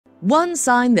One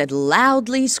sign that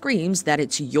loudly screams that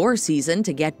it's your season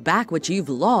to get back what you've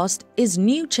lost is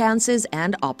new chances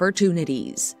and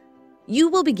opportunities. You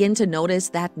will begin to notice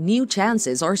that new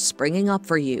chances are springing up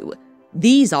for you.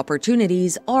 These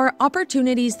opportunities are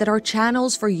opportunities that are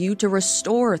channels for you to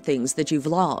restore things that you've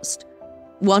lost.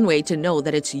 One way to know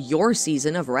that it's your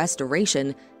season of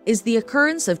restoration is the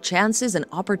occurrence of chances and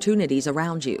opportunities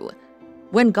around you.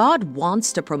 When God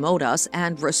wants to promote us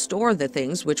and restore the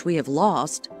things which we have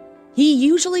lost, He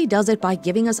usually does it by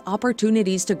giving us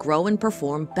opportunities to grow and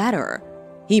perform better.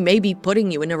 He may be putting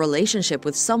you in a relationship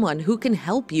with someone who can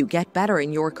help you get better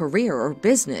in your career or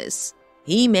business.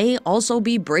 He may also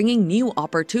be bringing new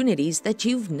opportunities that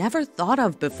you've never thought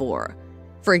of before.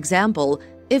 For example,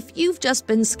 if you've just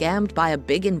been scammed by a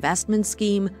big investment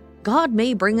scheme, God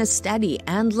may bring a steady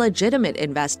and legitimate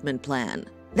investment plan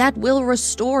that will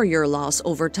restore your loss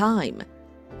over time.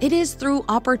 It is through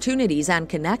opportunities and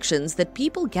connections that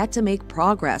people get to make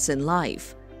progress in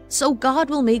life. So God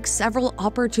will make several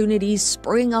opportunities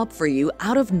spring up for you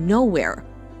out of nowhere.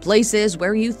 Places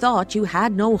where you thought you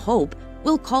had no hope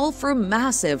will call for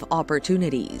massive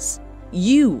opportunities.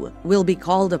 You will be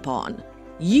called upon.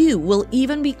 You will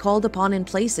even be called upon in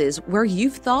places where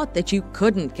you've thought that you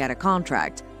couldn't get a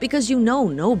contract because you know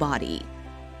nobody.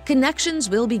 Connections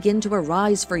will begin to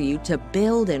arise for you to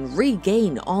build and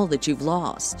regain all that you've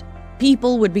lost.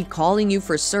 People would be calling you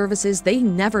for services they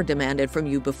never demanded from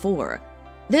you before.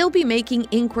 They'll be making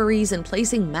inquiries and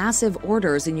placing massive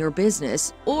orders in your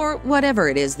business or whatever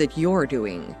it is that you're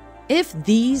doing. If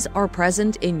these are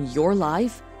present in your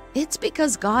life, it's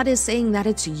because God is saying that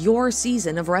it's your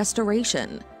season of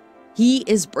restoration. He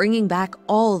is bringing back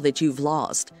all that you've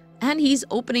lost, and He's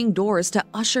opening doors to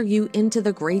usher you into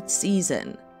the great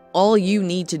season. All you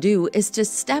need to do is to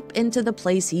step into the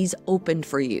place He's opened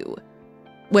for you.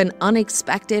 When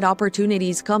unexpected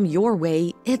opportunities come your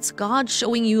way, it's God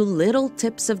showing you little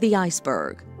tips of the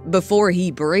iceberg before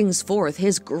He brings forth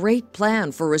His great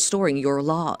plan for restoring your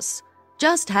loss.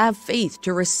 Just have faith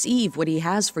to receive what He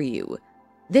has for you.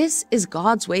 This is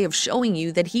God's way of showing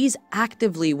you that He's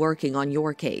actively working on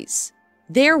your case.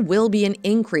 There will be an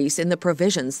increase in the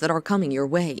provisions that are coming your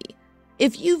way.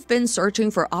 If you've been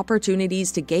searching for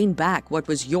opportunities to gain back what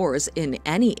was yours in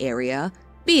any area,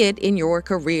 be it in your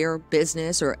career,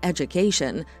 business, or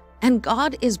education, and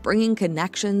God is bringing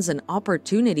connections and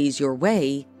opportunities your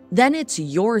way, then it's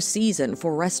your season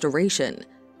for restoration.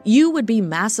 You would be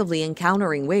massively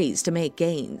encountering ways to make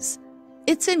gains.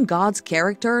 It's in God's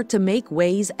character to make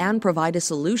ways and provide a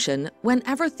solution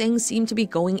whenever things seem to be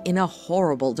going in a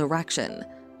horrible direction.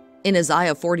 In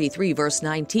Isaiah 43 verse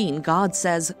 19, God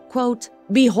says, quote,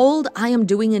 "Behold, I am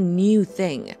doing a new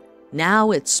thing. Now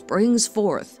it springs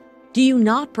forth. Do you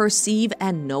not perceive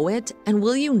and know it, and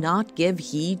will you not give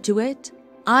heed to it?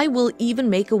 I will even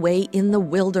make a way in the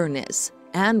wilderness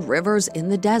and rivers in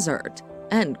the desert."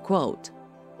 End quote.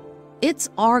 It's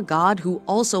our God who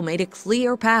also made a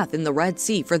clear path in the Red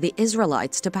Sea for the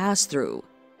Israelites to pass through.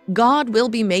 God will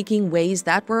be making ways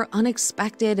that were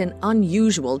unexpected and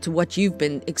unusual to what you've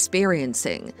been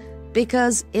experiencing,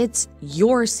 because it's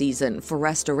your season for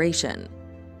restoration.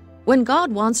 When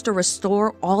God wants to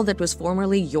restore all that was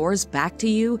formerly yours back to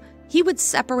you, He would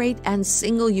separate and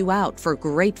single you out for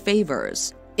great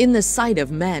favors in the sight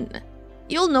of men.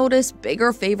 You'll notice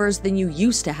bigger favors than you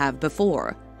used to have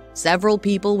before. Several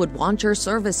people would want your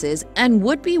services and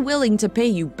would be willing to pay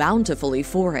you bountifully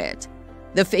for it.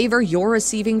 The favor you're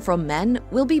receiving from men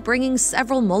will be bringing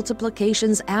several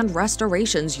multiplications and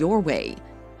restorations your way.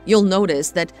 You'll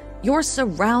notice that you're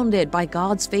surrounded by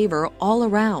God's favor all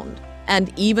around.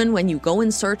 And even when you go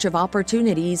in search of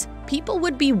opportunities, people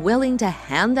would be willing to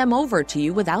hand them over to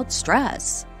you without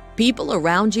stress. People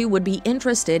around you would be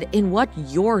interested in what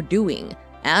you're doing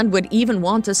and would even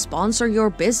want to sponsor your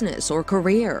business or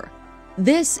career.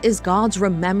 This is God's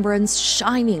remembrance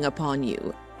shining upon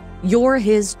you. You're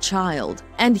His child,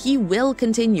 and He will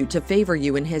continue to favor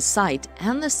you in His sight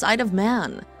and the sight of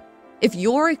man. If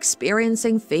you're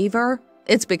experiencing favor,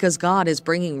 it's because God is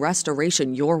bringing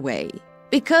restoration your way.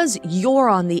 Because you're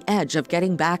on the edge of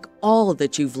getting back all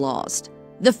that you've lost,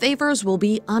 the favors will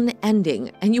be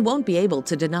unending and you won't be able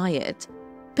to deny it.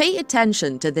 Pay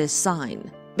attention to this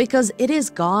sign, because it is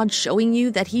God showing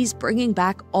you that He's bringing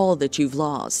back all that you've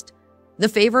lost. The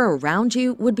favor around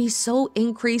you would be so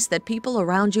increased that people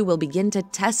around you will begin to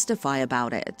testify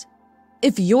about it.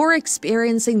 If you're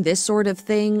experiencing this sort of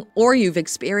thing, or you've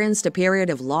experienced a period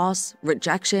of loss,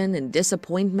 rejection, and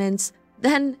disappointments,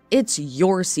 then it's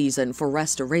your season for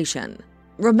restoration.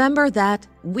 Remember that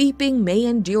weeping may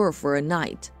endure for a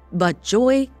night, but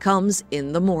joy comes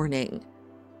in the morning.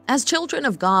 As children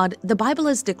of God, the Bible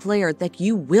has declared that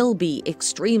you will be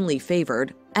extremely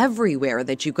favored everywhere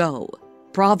that you go.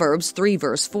 Proverbs 3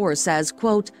 verse 4 says,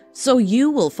 quote, "So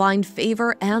you will find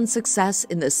favor and success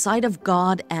in the sight of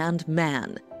God and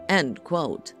man," end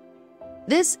quote.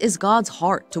 This is God's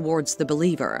heart towards the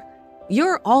believer.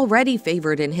 You're already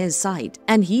favored in His sight,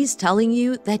 and He's telling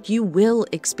you that you will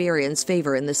experience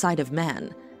favor in the sight of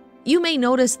men. You may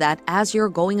notice that as you're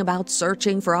going about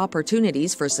searching for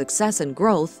opportunities for success and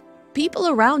growth, people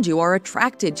around you are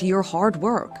attracted to your hard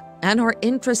work and are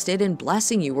interested in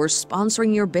blessing you or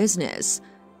sponsoring your business.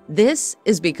 This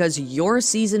is because your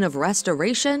season of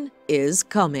restoration is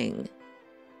coming.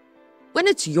 When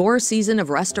it's your season of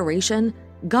restoration,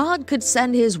 God could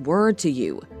send His word to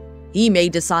you. He may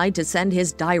decide to send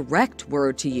His direct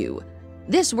word to you.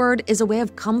 This word is a way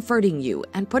of comforting you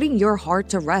and putting your heart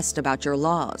to rest about your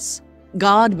loss.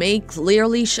 God may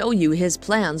clearly show you His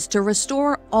plans to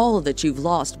restore all that you've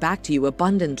lost back to you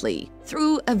abundantly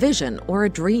through a vision or a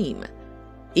dream.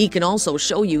 He can also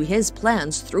show you His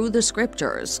plans through the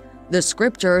Scriptures. The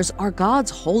Scriptures are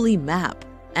God's holy map,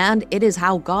 and it is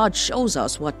how God shows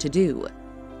us what to do.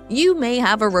 You may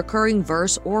have a recurring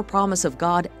verse or promise of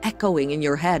God echoing in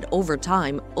your head over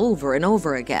time, over and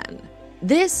over again.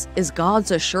 This is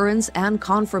God's assurance and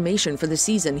confirmation for the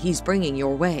season He's bringing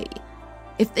your way.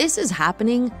 If this is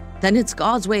happening, then it's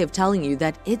God's way of telling you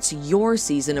that it's your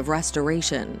season of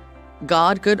restoration.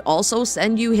 God could also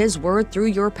send you His word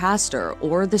through your pastor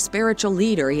or the spiritual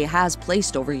leader He has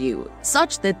placed over you,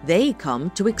 such that they come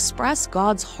to express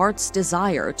God's heart's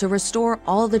desire to restore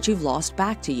all that you've lost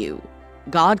back to you.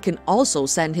 God can also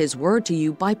send His word to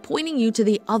you by pointing you to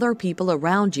the other people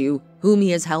around you whom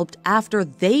He has helped after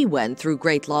they went through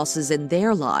great losses in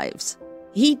their lives.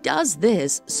 He does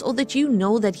this so that you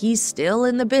know that He's still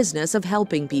in the business of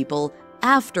helping people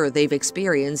after they've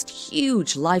experienced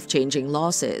huge life-changing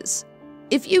losses.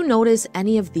 If you notice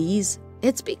any of these,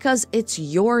 it's because it's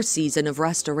your season of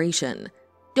restoration.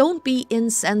 Don't be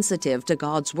insensitive to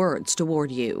God's words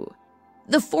toward you.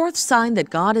 The fourth sign that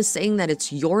God is saying that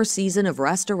it's your season of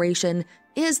restoration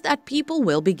is that people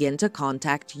will begin to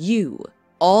contact you.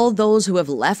 All those who have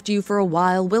left you for a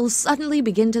while will suddenly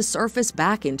begin to surface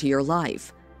back into your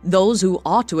life. Those who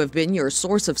ought to have been your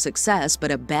source of success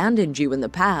but abandoned you in the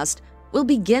past will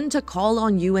begin to call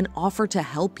on you and offer to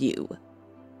help you.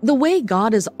 The way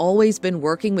God has always been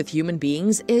working with human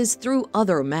beings is through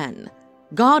other men.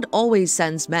 God always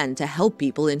sends men to help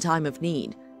people in time of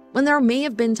need. When there may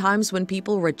have been times when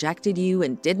people rejected you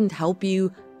and didn't help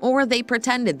you, or they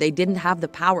pretended they didn't have the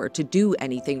power to do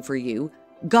anything for you,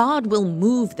 God will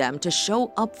move them to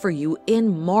show up for you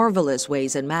in marvelous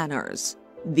ways and manners.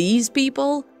 These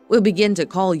people will begin to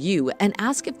call you and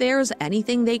ask if there's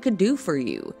anything they could do for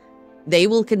you. They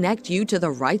will connect you to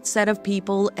the right set of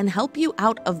people and help you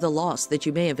out of the loss that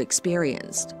you may have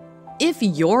experienced. If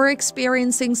you're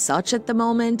experiencing such at the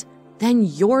moment, then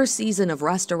your season of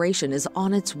restoration is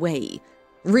on its way.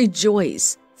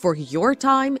 Rejoice, for your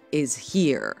time is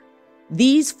here.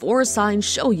 These four signs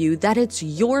show you that it's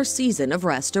your season of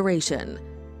restoration.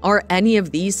 Are any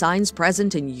of these signs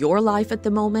present in your life at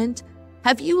the moment?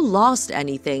 Have you lost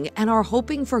anything and are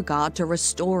hoping for God to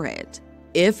restore it?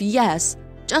 If yes,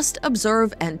 just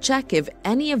observe and check if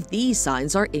any of these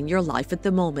signs are in your life at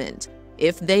the moment.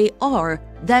 If they are,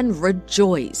 then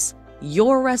rejoice.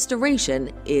 Your restoration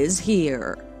is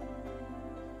here.